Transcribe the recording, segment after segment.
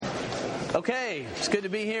Okay, it's good to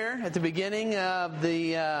be here at the beginning of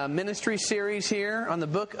the ministry series here on the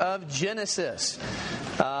book of Genesis.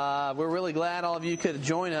 We're really glad all of you could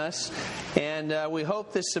join us, and we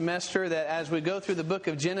hope this semester that as we go through the book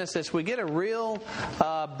of Genesis, we get a real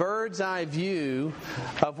bird's eye view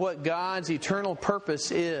of what God's eternal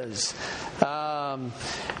purpose is.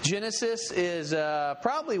 Genesis is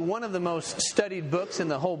probably one of the most studied books in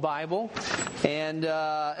the whole Bible, and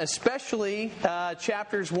especially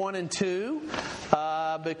chapters 1 and 2,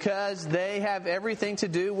 because they have everything to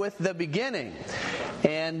do with the beginning.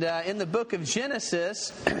 And in the book of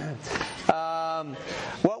Genesis,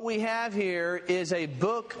 what we have here is a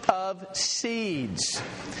book of seeds.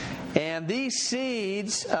 And these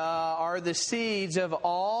seeds are the seeds of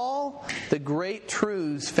all the great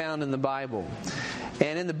truths found in the Bible.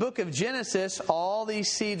 And in the book of Genesis, all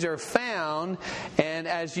these seeds are found, and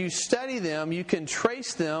as you study them, you can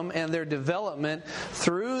trace them and their development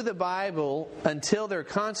through the Bible until their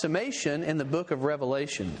consummation in the book of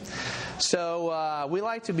Revelation. So we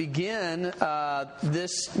like to begin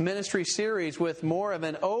this ministry series with more of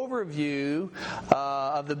an overview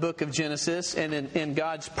of the book of Genesis and in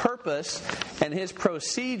God's purpose and His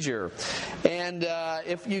procedure. And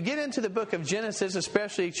if you get into the book of Genesis,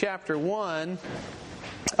 especially chapter 1,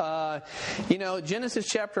 Genesis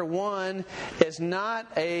chapter 1 is not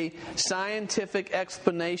a scientific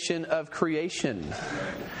explanation of creation,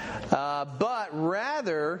 but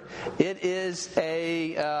rather it's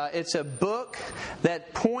a book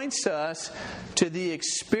that points us to the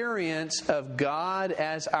experience of God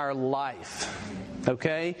as our life.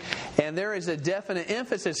 Okay? And there is a definite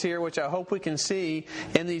emphasis here, which I hope we can see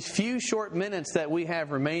in these few short minutes that we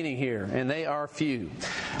have remaining here. And they are few.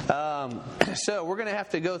 So we're going to have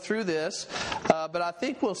to go through this. But I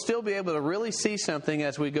think we'll still be able to really see something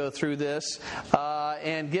as we go through this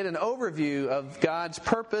and get an overview of God's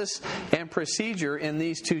purpose and procedure in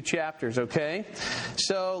these two chapters. Okay?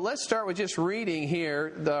 So let's start with just reading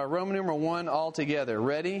here the Roman numeral 1 all together.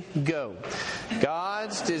 Ready? Go.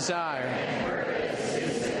 God's desire.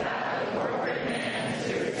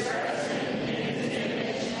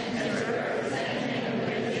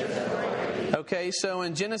 Okay, so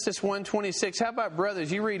in Genesis 1:26, how about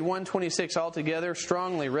brothers? You read 1:26 all together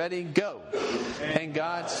strongly. Ready? Go. And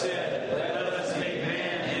God said, "Let us make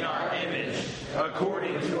man in our image,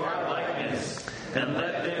 according to our likeness, and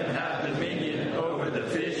let them have dominion over the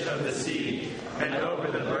fish of the sea, and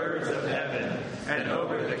over the birds of heaven, and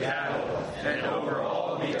over the cattle, and over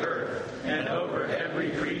all the earth, and over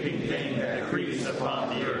every creeping thing that creeps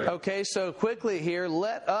upon the earth." Okay, so quickly here,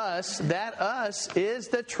 let us, that us is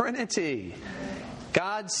the Trinity.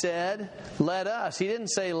 God said, let us. He didn't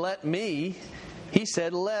say, let me. He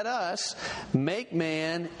said, let us make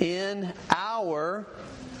man in our,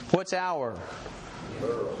 what's our?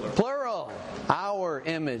 Plural. Our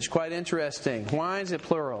image. Quite interesting. Why is it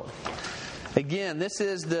plural? Again, this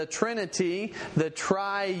is the Trinity, the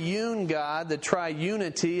triune God, the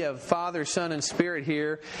triunity of Father, Son, and Spirit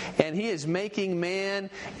here. And He is making man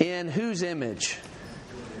in whose image?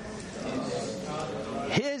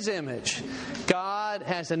 His image. God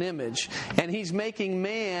has an image, and He's making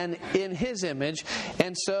man in His image.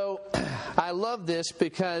 And so I love this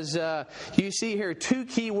because you see here two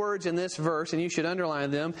key words in this verse, and you should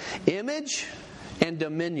underline them: image and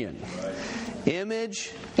dominion.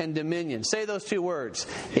 Image and dominion. Say those two words.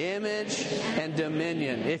 Image and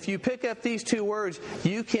dominion. If you pick up these two words,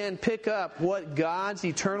 you can pick up what God's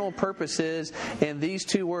eternal purpose is in these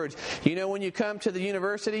two words. You know, when you come to the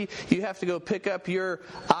university, you have to go pick up your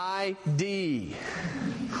ID.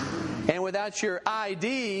 And without your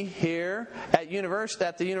ID here at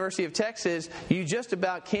the University of Texas, you just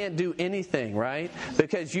about can't do anything, right?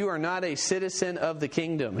 Because you are not a citizen of the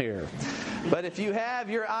kingdom here. But if you have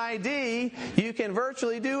your ID, you can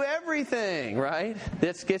virtually do everything, right?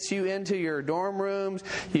 This gets you into your dorm rooms,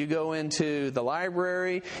 you go into the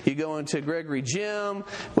library, you go into Gregory Gym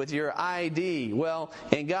with your ID. Well,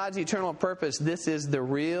 in God's eternal purpose, this is the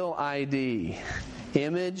real ID.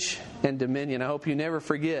 Image and dominion. I hope you never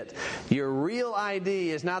forget. Your real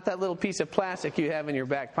ID is not that little piece of plastic you have in your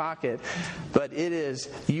back pocket, but it is,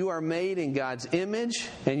 you are made in God's image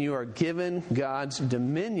and you are given God's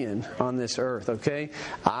dominion on this earth, okay?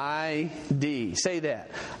 ID. Say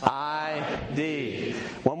that. ID.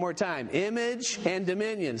 One more time. Image and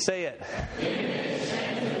dominion. Say it. Image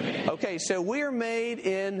and dominion. Okay, so we are made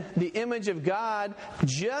in the image of God,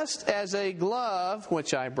 just as a glove,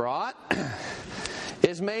 which I brought,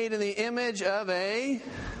 is made in the image of a...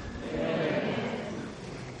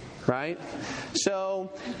 Right?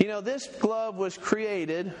 So, this glove was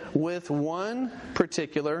created with one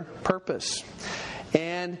particular purpose.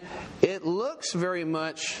 And it looks very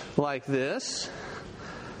much like this.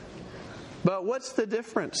 But what's the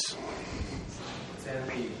difference?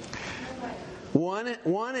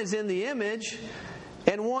 One is in the image,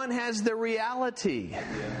 and one has the reality.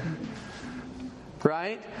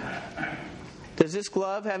 Right? Does this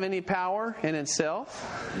glove have any power in itself?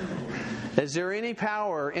 Is there any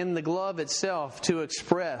power in the glove itself to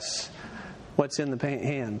express what's in the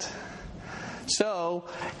hand? So,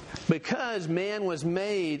 because man was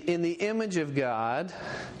made in the image of God,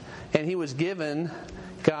 and he was given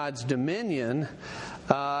God's dominion,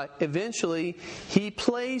 eventually he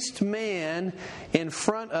placed man in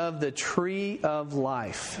front of the tree of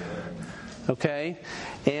life. Okay?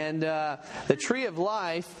 And the tree of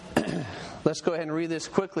life, let's go ahead and read this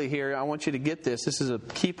quickly here. I want you to get this. This is a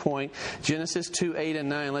key point. Genesis 2, 8, and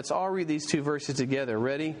 9. Let's all read these two verses together.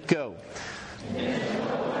 Ready? Go.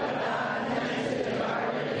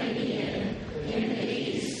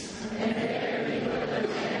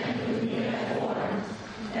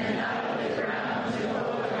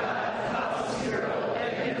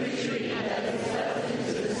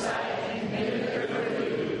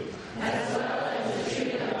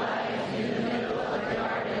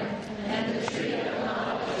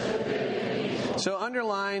 So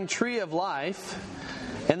underline tree of life.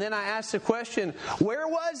 And then I asked the question, where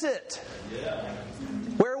was it?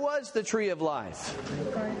 Where was the tree of life?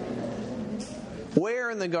 Where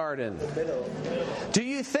in the garden? Do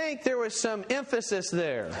you think there was some emphasis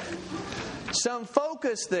there? Some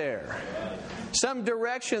focus there? Some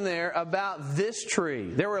direction there about this tree?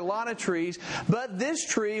 There were a lot of trees, but this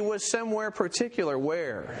tree was somewhere particular.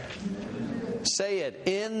 Where? Say it.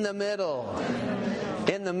 In the middle.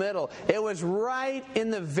 In the middle. It was right in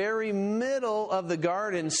the very middle of the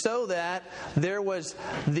garden, so that there was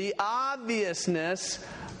the obviousness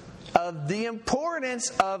of the importance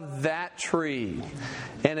of that tree.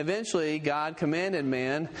 And eventually God commanded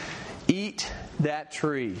man, eat that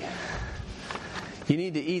tree. You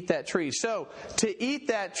need to eat that tree. So, to eat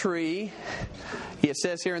that tree, it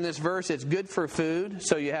says here in this verse, it's good for food,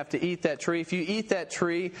 so you have to eat that tree. If you eat that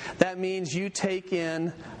tree, that means you take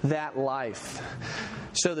in that life.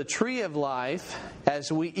 So the tree of life,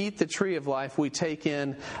 as we eat the tree of life, we take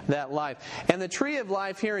in that life. And the tree of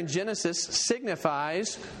life here in Genesis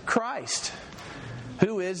signifies Christ,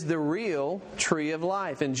 who is the real tree of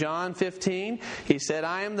life. In John 15, he said,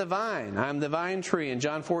 I am the vine. I am the vine tree. In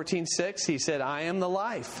John 14:6, he said, I am the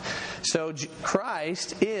life. So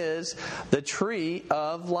Christ is the tree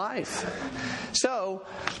of life. So,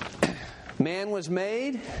 man was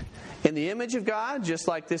made in the image of God, just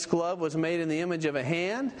like this glove was made in the image of a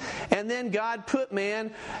hand. And then God put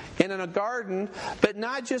man in a garden, but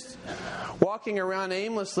not just walking around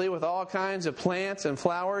aimlessly with all kinds of plants and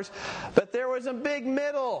flowers, but there was a big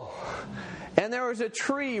middle. And there was a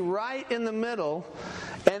tree right in the middle.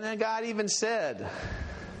 And then God even said,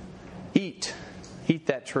 eat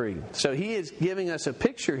that tree. So he is giving us a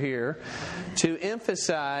picture here to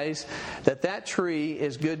emphasize that tree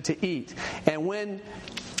is good to eat. And when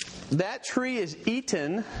that tree is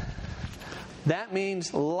eaten, that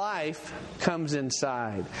means life comes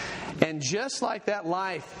inside. And just like that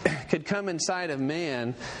life could come inside of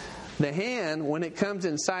man, the hand, when it comes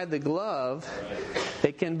inside the glove,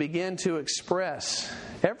 it can begin to express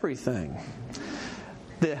everything.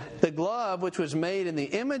 The glove, which was made in the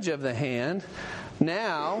image of the hand,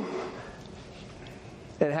 now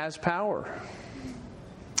it has power.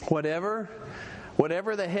 Whatever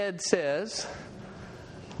the head says,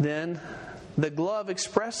 then the glove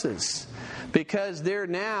expresses, because there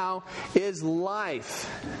now is life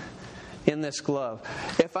in this glove.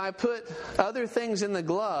 If I put other things in the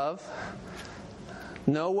glove,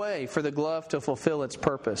 no way for the glove to fulfill its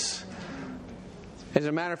purpose. As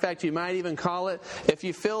a matter of fact, you might even call it, if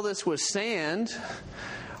you fill this with sand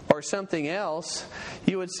or something else,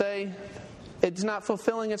 you would say it's not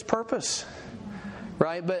fulfilling its purpose.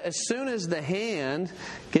 Right? But as soon as the hand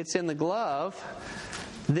gets in the glove,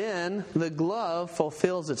 then the glove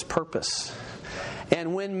fulfills its purpose.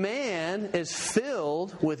 And when man is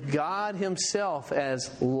filled with God Himself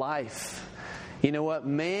as life, you know what?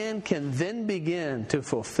 Man can then begin to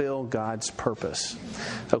fulfill God's purpose.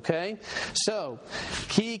 Okay? So,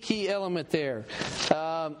 key element there.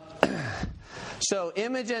 So,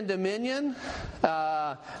 image and dominion,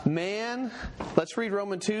 man. Let's read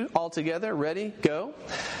Romans 2 all together. Ready? Go.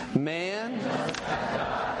 Man.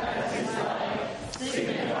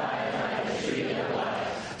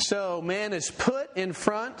 So man is put in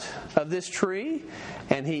front of this tree,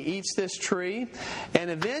 and he eats this tree, and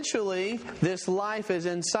eventually this life is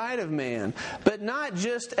inside of man. But not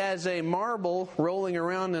just as a marble rolling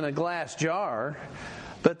around in a glass jar,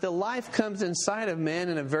 But the life comes inside of man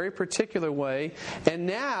in a very particular way. And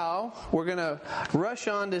now we're going to rush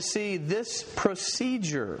on to see this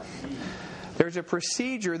procedure. There's a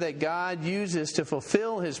procedure that God uses to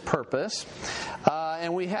fulfill His purpose.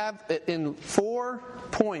 And we have it in 4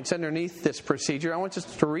 points underneath this procedure. I want us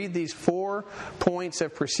to read these 4 points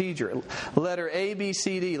of procedure. Letter A, B,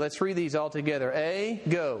 C, D. Let's read these all together. A,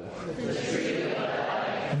 go.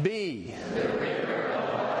 B.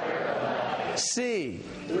 C.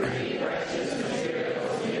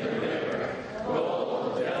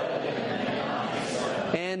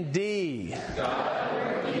 And D.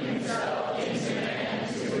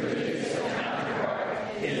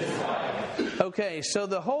 Okay, so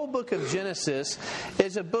the whole book of Genesis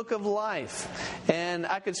is a book of life. And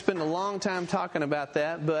I could spend a long time talking about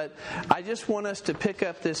that, but I just want us to pick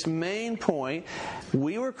up this main point.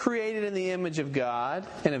 We were created in the image of God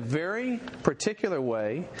in a very particular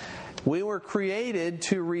way. We were created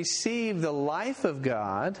to receive the life of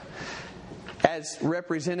God as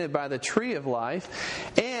represented by the tree of life.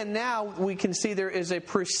 And now we can see there is a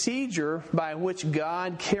procedure by which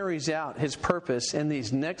God carries out His purpose in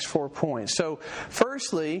these next 4 points. So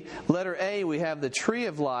firstly, letter A, we have the tree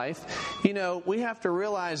of life. You know, we have to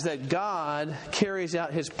realize that God carries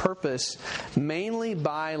out His purpose mainly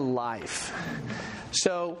by life.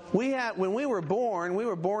 So when we were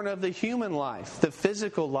born of the human life, the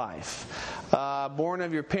physical life. Born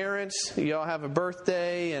of your parents, you all have a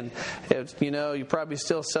birthday, and you probably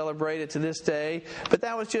still celebrate it to this day. But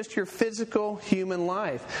that was just your physical human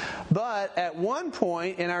life. But at one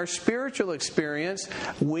point in our spiritual experience,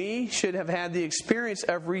 we should have had the experience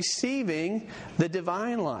of receiving the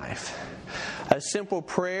divine life. A simple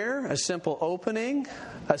prayer, a simple opening,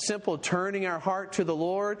 a simple turning our heart to the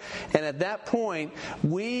Lord, and at that point,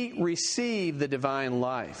 we receive the divine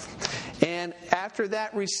life. And after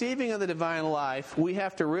that receiving of the divine life, we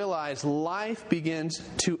have to realize life begins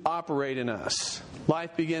to operate in us.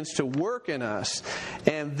 Life begins to work in us.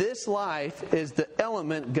 And this life is the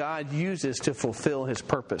element God uses to fulfill His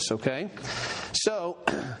purpose, okay? So,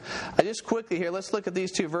 just quickly here, let's look at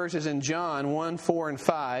these 2 verses in John 1, 4, and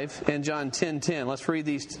 5, and John 10, 10. Let's read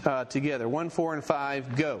these together. 1, 4, and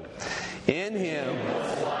 5, go. In Him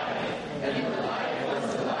was life, and the life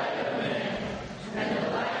was the light of men, and the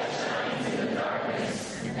light shines in the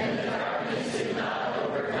darkness, and the darkness did not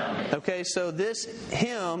overcome it. Okay, so this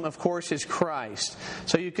Him, of course, is Christ.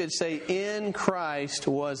 So you could say, in Christ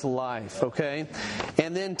was life, okay?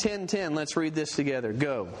 And then 10, 10, let's read this together.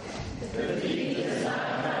 Go. The thief does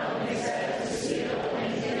not come except to steal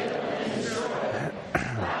and kill and destroy. I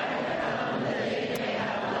have come that they may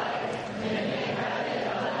have life, and may have it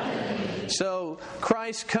abundantly. So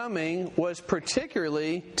Christ's coming was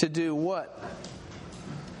particularly to do what?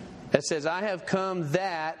 It says, I have come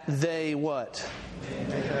that they what? They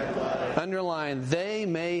may have life. Underline, they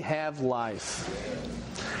may have life.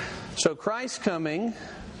 So Christ's coming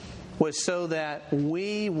was so that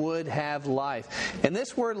we would have life. And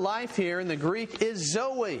this word life here in the Greek is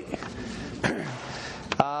Zoe.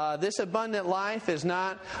 This abundant life is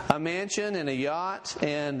not a mansion and a yacht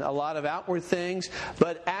and a lot of outward things,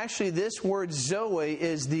 but actually this word Zoe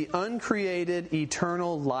is the uncreated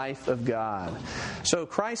eternal life of God. So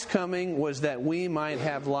Christ's coming was that we might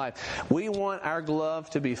have life. We want our glove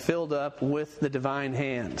to be filled up with the divine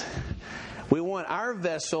hand. We want our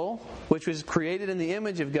vessel, which was created in the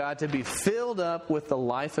image of God, to be filled up with the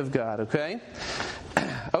life of God, okay?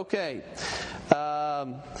 Okay.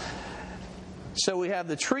 So we have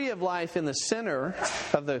the tree of life in the center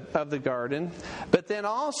of the garden, but then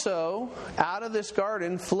also out of this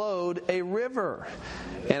garden flowed a river.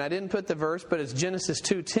 And I didn't put the verse, but it's Genesis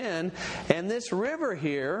 2:10. And this river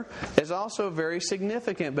here is also very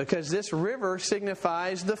significant because this river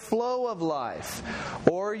signifies the flow of life,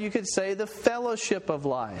 or you could say the fellowship of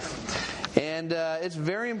life. And it's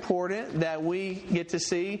very important that we get to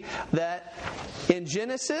see that in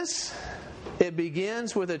Genesis, it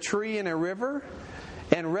begins with a tree and a river,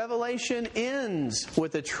 and Revelation ends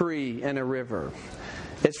with a tree and a river.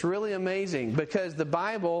 It's really amazing because the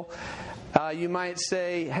Bible, you might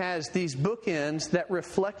say, has these bookends that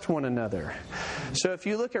reflect one another. So if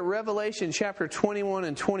you look at Revelation chapter 21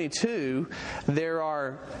 and 22, there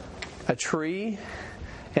are a tree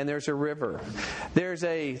and there's a river. There's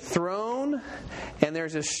a throne and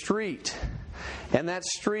there's a street. And that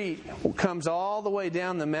street comes all the way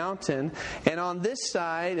down the mountain. And on this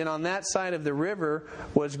side and on that side of the river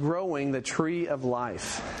was growing the tree of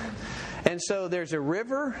life. And so there's a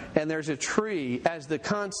river and there's a tree as the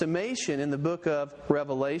consummation in the book of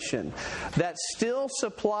Revelation that still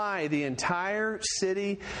supply the entire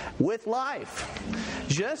city with life.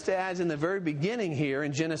 just as in the very beginning here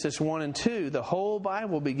in Genesis 1 and 2, the whole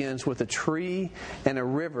Bible begins with a tree and a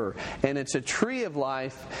river. And it's a tree of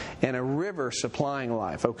life and a river supplying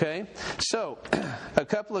life, okay? So, a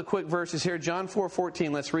couple of quick verses here. John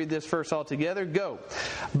 4:14. Let's read this verse all together. Go.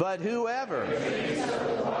 But whoever...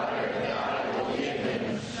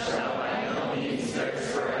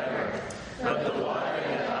 But the water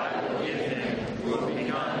that I will give him will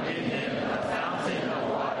become in him a fountain of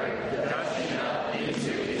water gushing up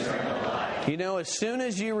into eternal life. You know, as soon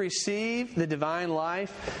as you receive the divine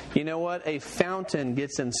life, you know what? A fountain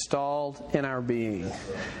gets installed in our being.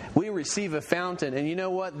 We receive a fountain, and you know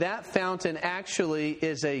what? That fountain actually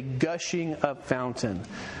is a gushing up fountain.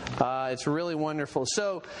 It's really wonderful.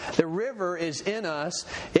 So the river is in us.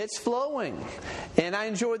 It's flowing. And I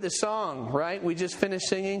enjoyed the song, right? We just finished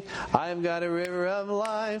singing, I've got a river of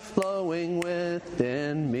life flowing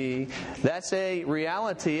within me. That's a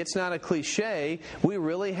reality. It's not a cliche. We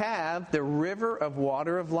really have the river of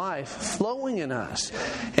water of life flowing in us.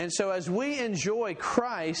 And so as we enjoy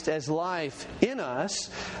Christ as life in us,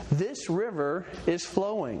 this river is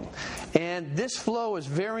flowing. And this flow is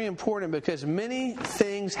very important because many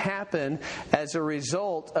things happen as a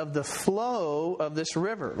result of the flow of this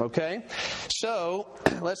river, okay? So,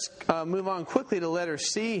 let's move on quickly to letter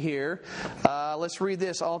C here. Let's read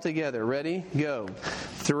this all together. Ready? Go.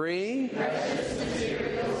 3. Precious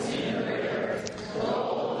materials in the river,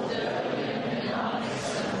 gold, diamond, and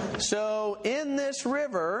onyx. So, in this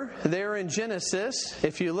river, there in Genesis,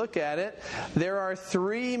 if you look at it, there are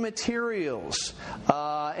 3 materials.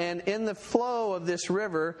 And in the flow of this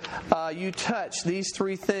river, you touch these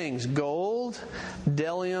 3 things: gold,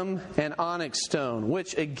 bdellium, and onyx stone,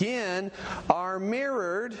 which again are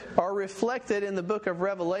mirrored, are reflected in the book of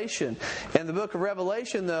Revelation. In the book of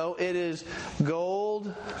Revelation, though, it is gold,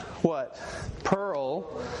 what?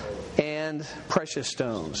 Pearl, and precious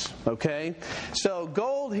stones. Okay? So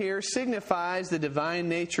gold here signifies the divine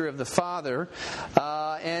nature of the Father.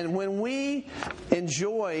 And when we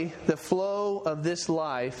enjoy the flow of this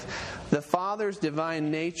life, the Father's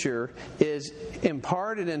divine nature is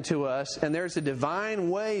imparted into us, and there's a divine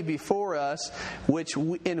way before us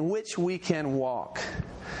in which we can walk.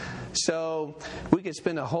 So we could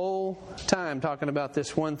spend a whole time talking about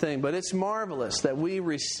this one thing, but it's marvelous that we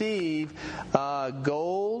receive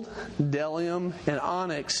gold, bdellium, and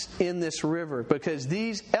onyx in this river, because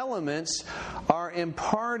these elements are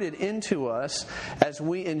imparted into us as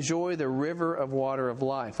we enjoy the river of water of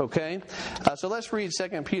life, okay? So let's read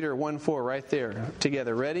 2 Peter 1:4 right there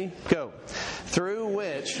together. Ready? Go. Through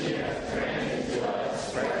which...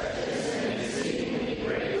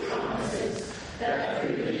 that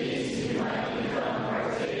through these you might become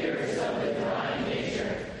partakers of the divine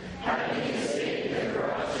nature, having escaped the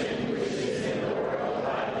corruption which is in the world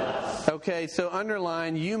by lust. Okay, so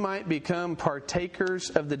underline, you might become partakers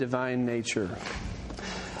of the divine nature.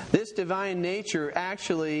 This divine nature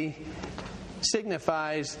actually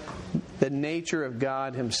signifies the nature of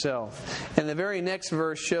God Himself. And the very next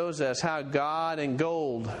verse shows us how God and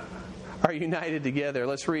gold are united together.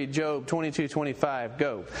 Let's read Job 22:25.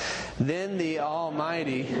 Go. Then the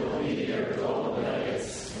Almighty...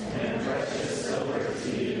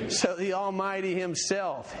 So the Almighty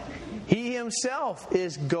Himself, He Himself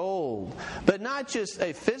is gold. But not just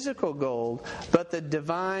a physical gold, but the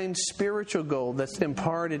divine spiritual gold that's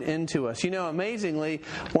imparted into us. You know, amazingly,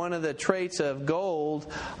 one of the traits of gold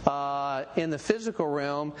in the physical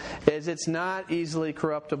realm is it's not easily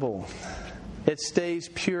corruptible. It stays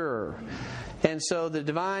pure. And so the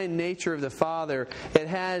divine nature of the Father, it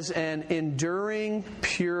has an enduring,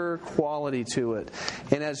 pure quality to it.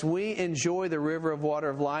 And as we enjoy the river of water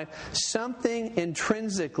of life, something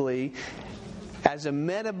intrinsically, as a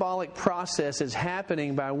metabolic process, is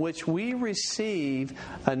happening by which we receive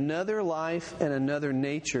another life and another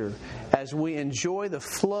nature as we enjoy the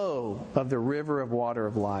flow of the river of water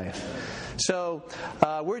of life. So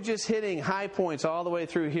we're just hitting high points all the way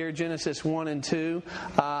through here, Genesis 1 and 2.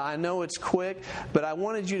 I know it's quick, but I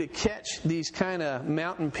wanted you to catch these kind of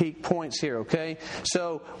mountain peak points here, okay?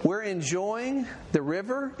 So we're enjoying the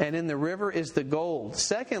river, and in the river is the gold.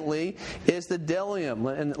 Secondly is the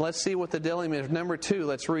bdellium. And let's see what the bdellium is. Number 2,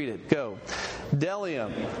 let's read it. Go.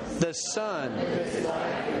 Bdellium, the sun.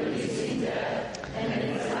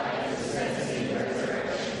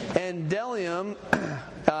 And bdellium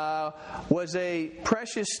was a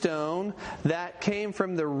precious stone that came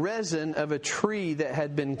from the resin of a tree that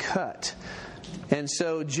had been cut. And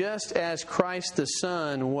so just as Christ the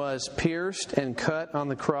Son was pierced and cut on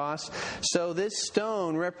the cross, so this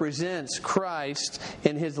stone represents Christ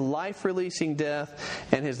in His life-releasing death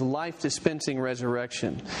and His life-dispensing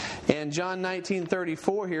resurrection. And John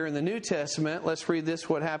 19:34 here in the New Testament, let's read this,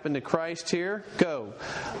 what happened to Christ here. Go.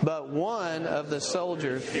 But one of the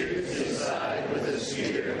soldiers pierced his side with a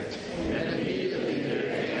spear, and immediately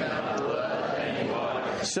there came out blood and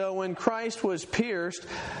water. So when Christ was pierced,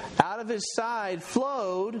 out of His side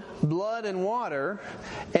flowed blood and water.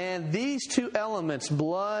 And these two elements,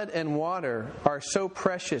 blood and water, are so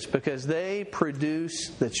precious because they produce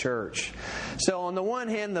the church. So on the one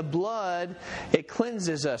hand, the blood, it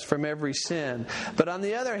cleanses us from every sin. But on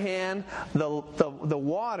the other hand, the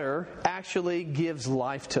water actually gives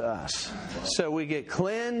life to us. So we get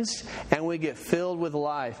cleansed and we get filled with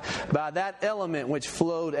life by that element which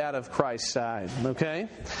flowed out of Christ's side. Okay?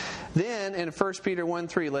 Then in 1 Peter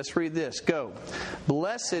 1:3, let's read this. Go.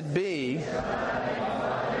 Blessed be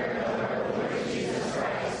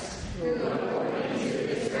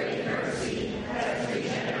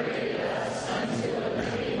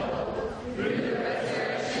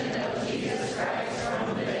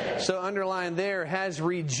So underline there, has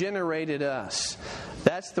regenerated us.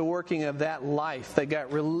 That's the working of that life that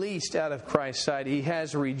got released out of Christ's side. He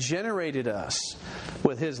has regenerated us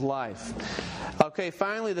with His life. Okay,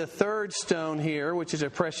 finally, the third stone here, which is a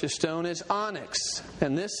precious stone, is onyx.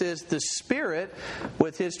 And this is the Spirit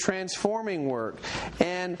with His transforming work.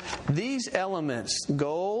 And these elements,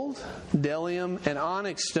 gold, bdellium, and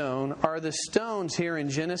onyx stone, are the stones here in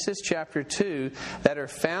Genesis chapter 2 that are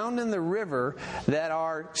found in the river that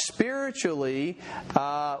are spiritually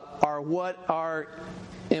are what are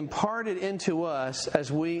imparted into us as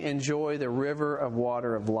we enjoy the river of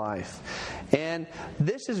water of life. And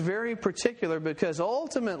this is very particular because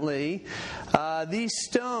ultimately these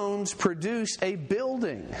stones produce a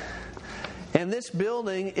building. And this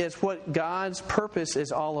building is what God's purpose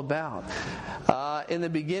is all about. In the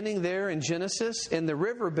beginning there in Genesis, in the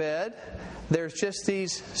riverbed, there's just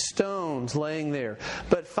these stones laying there.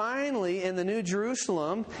 But finally, in the New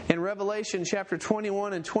Jerusalem, in Revelation chapter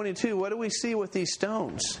 21 and 22, what do we see with these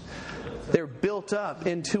stones? They're built up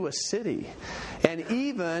into a city and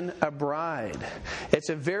even a bride. It's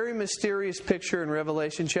a very mysterious picture in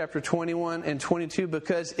Revelation chapter 21 and 22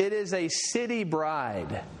 because it is a city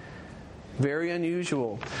bride. Very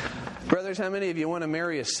unusual. Brothers, how many of you want to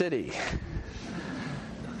marry a city?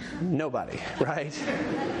 Nobody, right?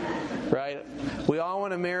 Right? We all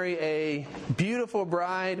want to marry a beautiful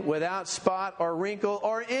bride without spot or wrinkle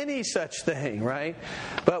or any such thing, right?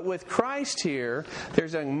 But with Christ here,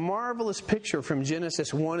 there's a marvelous picture from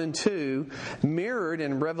Genesis 1 and 2 mirrored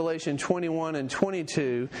in Revelation 21 and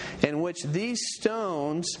 22 in which these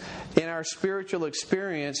stones in our spiritual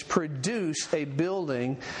experience produce a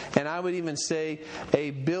building, and I would even say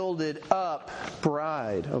a builded up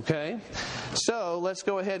bride, okay? So let's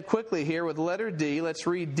go ahead quickly here with letter D. Let's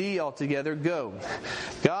read D all together. Go.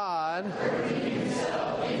 God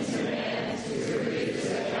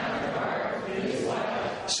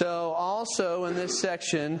So also in this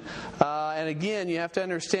section, and again, you have to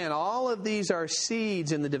understand, all of these are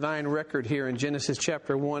seeds in the divine record here in Genesis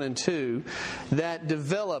chapter 1 and 2 that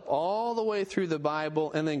develop all the way through the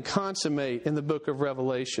Bible and then consummate in the book of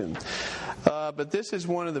Revelation. But this is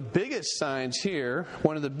one of the biggest signs here,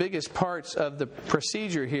 one of the biggest parts of the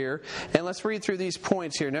procedure here. And let's read through these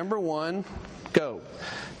points here. Number 1, go.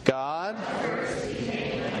 God.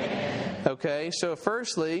 Okay, so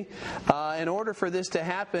firstly, in order for this to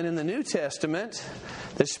happen in the New Testament,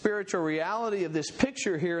 the spiritual reality of this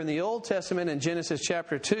picture here in the Old Testament in Genesis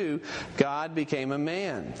chapter 2, God became a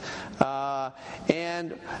man.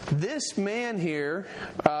 And this man here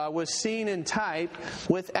was seen in type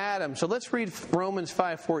with Adam. So let's read Romans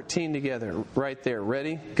 5:14 together right there.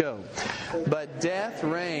 Ready? Go. But death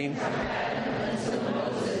reigned.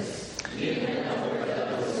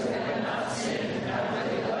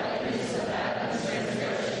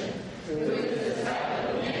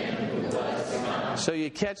 So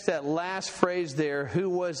you catch that last phrase there, who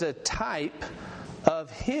was a type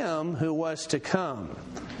of him who was to come.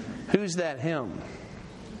 Who's that him?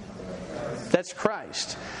 That's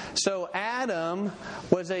Christ. So Adam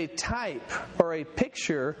was a type or a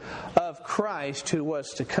picture of Christ who was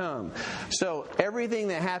to come. So everything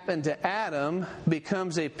that happened to Adam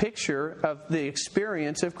becomes a picture of the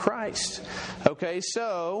experience of Christ. Okay,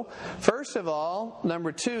 so first of all,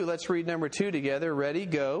 number 2, let's read number 2 together. Ready,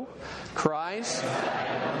 go. Christ.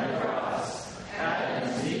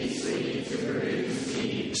 Adam's deep sleep to produce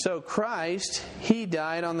seed. So Christ, He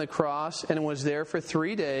died on the cross and was there for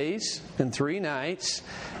 3 days and 3 nights.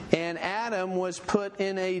 And Adam was put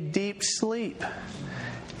in a deep sleep.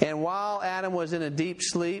 And while Adam was in a deep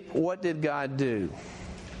sleep, what did God do?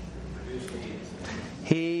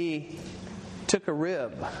 He took a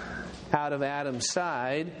rib out of Adam's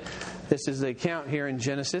side. This is the account here in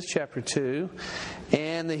Genesis chapter 2.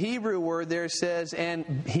 And the Hebrew word there says,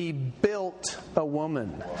 and He built a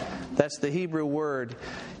woman. That's the Hebrew word.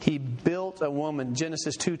 He built a woman.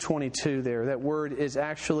 Genesis 2:22 there. That word is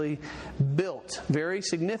actually built. Very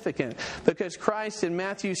significant. Because Christ in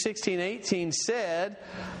Matthew 16:18 said,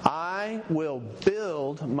 I will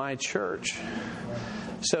build my church.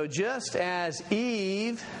 So just as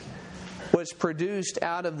Eve was produced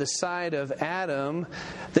out of the side of Adam,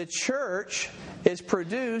 the church is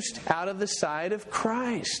produced out of the side of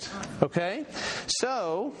Christ. Okay?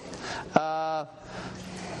 So,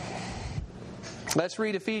 let's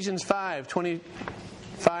read Ephesians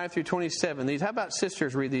 5:25 through 27. How about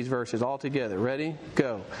sisters read these verses all together? Ready?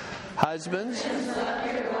 Go. Husbands, love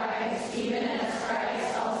your wives, even as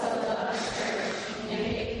Christ also loved the church, and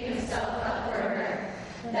gave Himself up for her,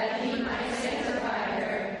 that He might sanctify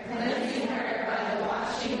her, cleansing her by the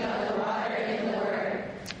washing of the water in the Word,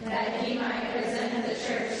 that He might present the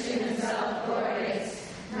church to Himself glorious,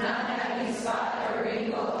 not having spot or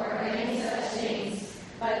wrinkle or any such things,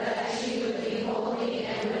 but that she would be holy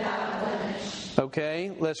and without blemish.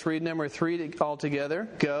 Okay, let's read number 3 all together.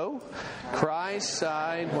 Go. Christ's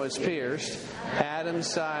side was pierced. Adam's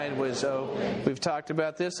side was open. We've talked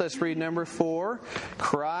about this. Let's read number 4.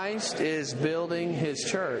 Christ is building His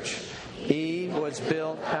church. Eve was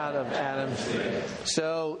built out of Adam's.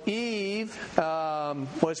 So Eve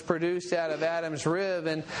was produced out of Adam's rib.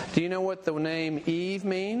 And do you know what the name Eve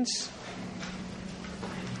means?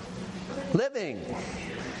 Living.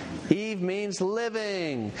 Eve means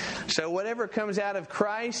living. So whatever comes out of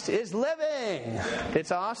Christ is living.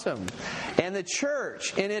 It's awesome. And the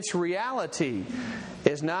church, in its reality,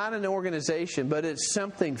 is not an organization, but it's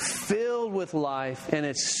something filled with life, and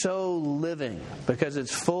it's so living because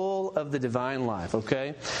it's full of the divine life,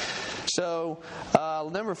 okay? So,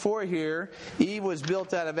 number 4 here, Eve was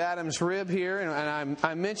built out of Adam's rib here, and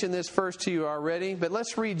I mentioned this verse to you already, but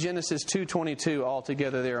let's read Genesis 2:22 all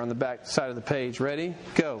together there on the back side of the page. Ready?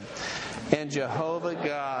 Go. And Jehovah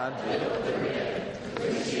God built the rib,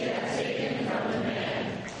 which He had taken from the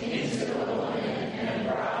man, into a woman, and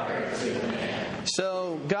brought her to the man.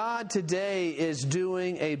 So, God today is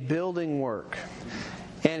doing a building work.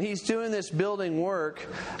 And He's doing this building work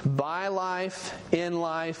by life, in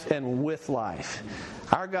life, and with life.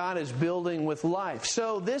 Our God is building with life.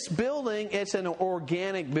 So this building, it's an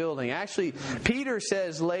organic building. Actually, Peter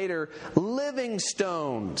says later, living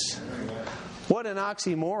stones. What an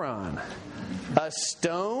oxymoron. A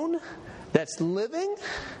stone that's living?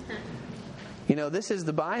 You know, this is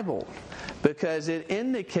the Bible, because it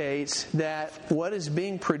indicates that what is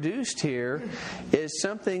being produced here is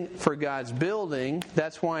something for God's building.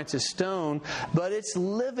 That's why it's a stone, but it's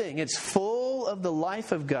living. It's full of the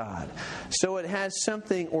life of God. So it has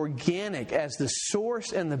something organic as the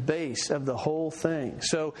source and the base of the whole thing.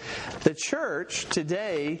 So the church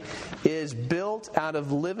today is built out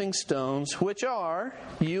of living stones, which are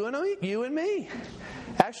you and me.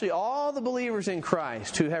 Actually, all the believers in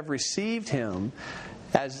Christ who have received Him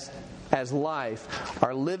as life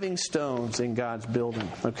are living stones in God's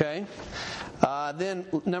building. Okay? Then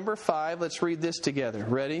number 5, let's read this together.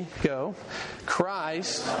 Ready? Go.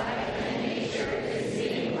 Christ.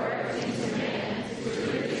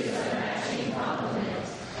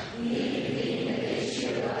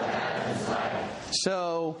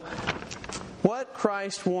 So, what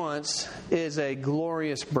Christ wants is a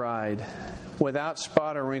glorious bride without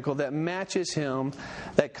spot or wrinkle that matches Him,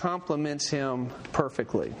 that complements Him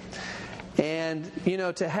perfectly. And, you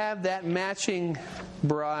know, to have that matching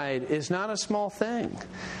bride is not a small thing.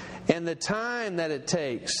 And the time that it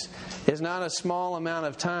takes is not a small amount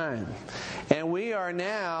of time. And we are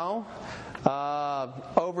now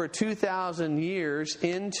over 2,000 years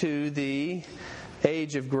into the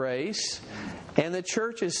age of grace, and the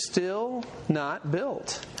church is still not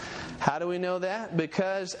built. How do we know that?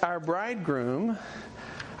 Because our bridegroom,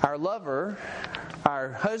 our lover,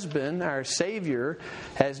 our husband, our Savior,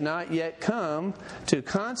 has not yet come to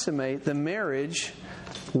consummate the marriage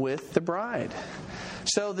with the bride.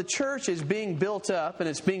 So the church is being built up, and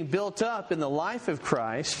it's being built up in the life of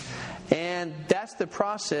Christ. And that's the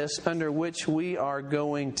process under which we are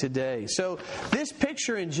going today. So this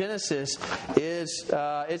picture in Genesis is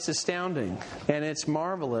it's astounding and it's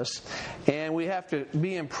marvelous. And we have to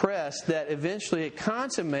be impressed that eventually it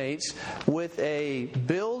consummates with a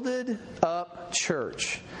builded up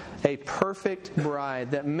church, a perfect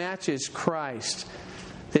bride that matches Christ,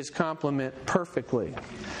 his complement, perfectly.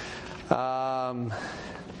 You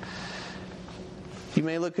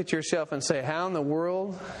may look at yourself and say, how in the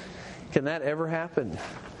world can that ever happen?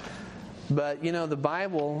 But, the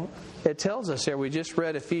Bible, it tells us there. We just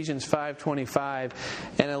read Ephesians 5:25,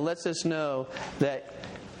 and it lets us know that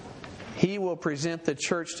He will present the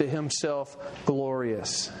church to Himself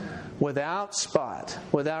glorious, without spot,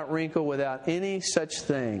 without wrinkle, without any such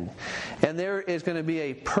thing. And there is going to be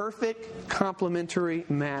a perfect complementary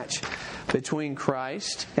match between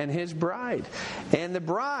Christ and His bride. And the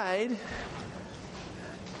bride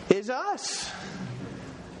is us.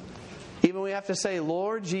 Even we have to say,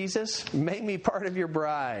 Lord Jesus, make me part of your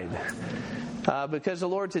bride. Because the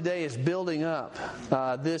Lord today is building up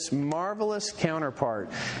this marvelous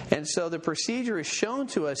counterpart. And so the procedure is shown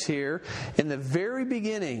to us here in the very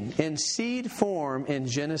beginning, in seed form in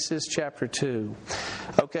Genesis chapter 2.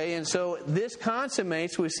 Okay, and so this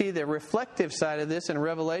consummates, we see the reflective side of this in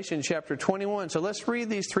Revelation chapter 21. So let's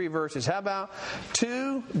read these 3 verses. How about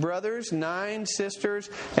 2 brothers, 9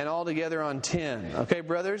 sisters, and all together on 10? Okay,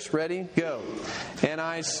 brothers, ready? Go. And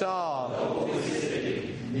I saw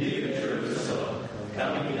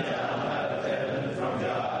coming down out of heaven from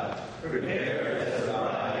God, prepared as a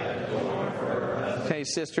bride adorned for her husband. Okay,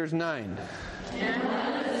 sisters, 9. And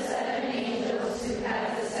one of the 7 angels who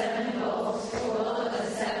had the 7 bowls full of the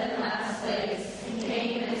 7 last plagues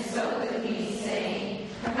came and spoke with me, saying,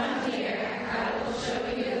 Come here, I will show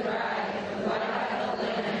you the bride, the bride of the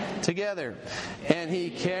Lamb. Together. And he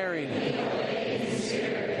carried me away in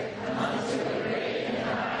spirit unto a great and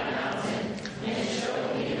high mountain, and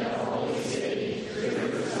showed me the holy city,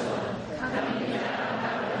 Jerusalem, coming down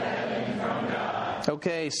out of heaven from God.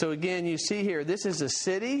 Okay, so again, you see here, this is a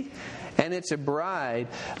city and it's a bride,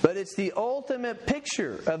 but it's the ultimate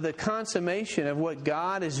picture of the consummation of what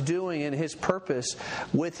God is doing in His purpose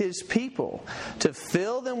with His people, to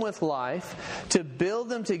fill them with life, to build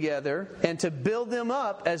them together, and to build them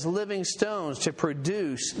up as living stones to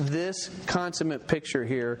produce this consummate picture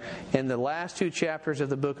here in the last 2 chapters of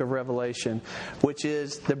the book of Revelation, which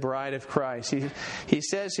is the bride of Christ. He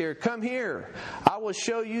says here, come here, I will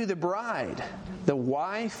show you the bride, the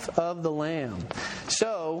wife of the Lamb.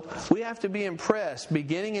 So we have to be impressed,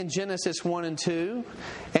 beginning in Genesis 1 and 2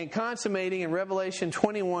 and consummating in Revelation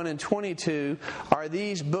 21 and 22 are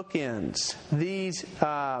these bookends, these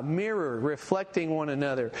mirror reflecting one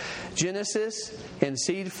another. Genesis in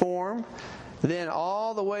seed form, then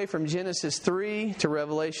all the way from Genesis 3 to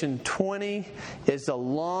Revelation 20 is the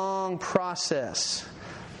long process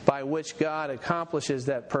by which God accomplishes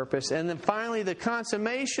that purpose. And then finally the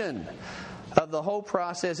consummation of the whole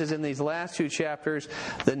process is in these last 2 chapters,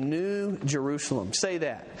 the New Jerusalem. Say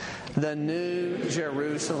that. The New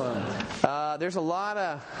Jerusalem. There's a lot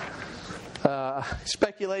of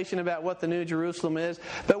speculation about what the New Jerusalem is.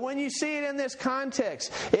 But when you see it in this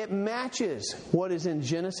context, it matches what is in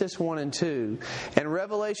Genesis 1 and 2. And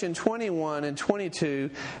Revelation 21 and 22,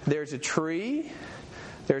 there's a tree,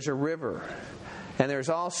 there's a river, and there's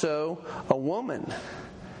also a woman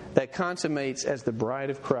that consummates as the bride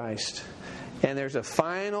of Christ. And there's a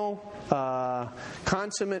final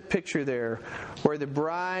consummate picture there where the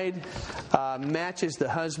bride matches the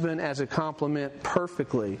husband as a complement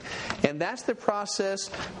perfectly. And that's the process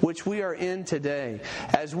which we are in today.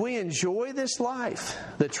 As we enjoy this life,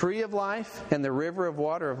 the tree of life and the river of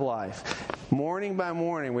water of life, morning by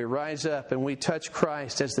morning we rise up and we touch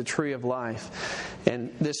Christ as the tree of life.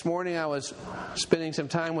 And this morning I was spending some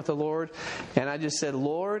time with the Lord, and I just said,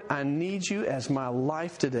 Lord, I need you as my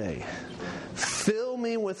life today. Fill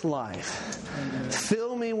me with life.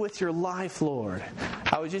 Fill me with your life, Lord.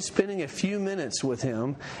 I was just spending a few minutes with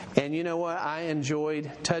Him, and you know what? I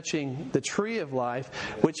enjoyed touching the tree of life,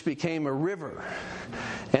 which became a river.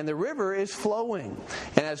 And the river is flowing.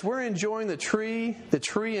 And as we're enjoying the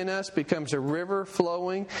tree in us becomes a river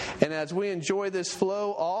flowing. And as we enjoy this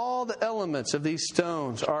flow, all the elements of these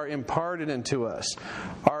stones are imparted into us,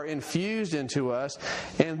 are infused into us,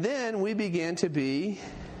 and then we begin to be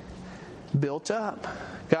built up.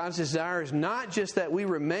 God's desire is not just that we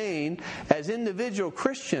remain as individual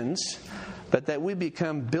Christians, but that we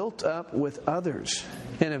become built up with others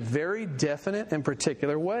in a very definite and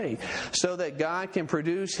particular way so that God can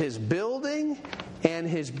produce His building and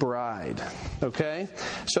His bride. Okay?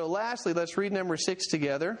 So lastly, let's read number 6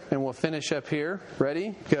 together and we'll finish up here.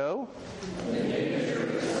 Ready? Go.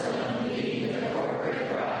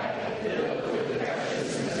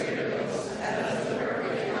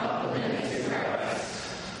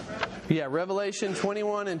 Yeah, Revelation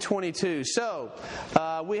 21 and 22. So,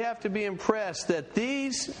 we have to be impressed that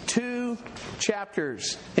these 2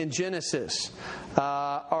 chapters in Genesis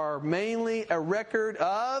are mainly a record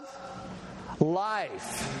of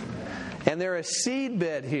life. And they're a seed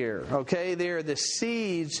bed here, okay? They're the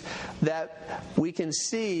seeds that we can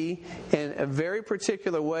see in a very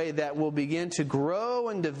particular way that will begin to grow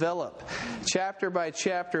and develop chapter by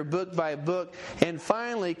chapter, book by book, and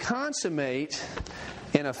finally consummate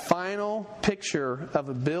in a final picture of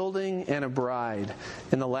a building and a bride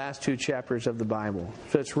in the last 2 chapters of the Bible.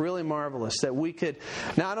 So it's really marvelous that we could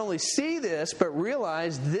not only see this, but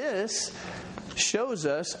realize this shows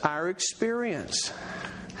us our experience.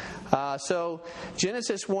 So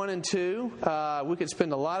Genesis 1 and 2, we could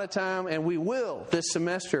spend a lot of time, and we will this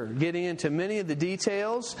semester, getting into many of the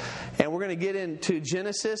details. And we're going to get into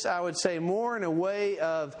Genesis, I would say, more in a way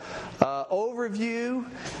of overview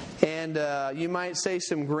and you might say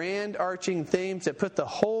some grand arching themes that put the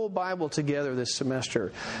whole Bible together this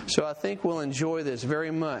semester. So I think we'll enjoy this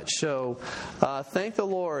very much. So thank the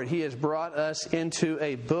Lord. He has brought us into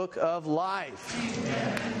a book of life.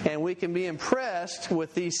 And we can be impressed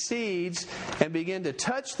with these seeds and begin to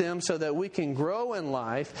touch them so that we can grow in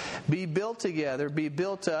life, be built together, be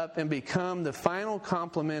built up, and become the final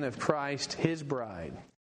complement of Christ, His bride.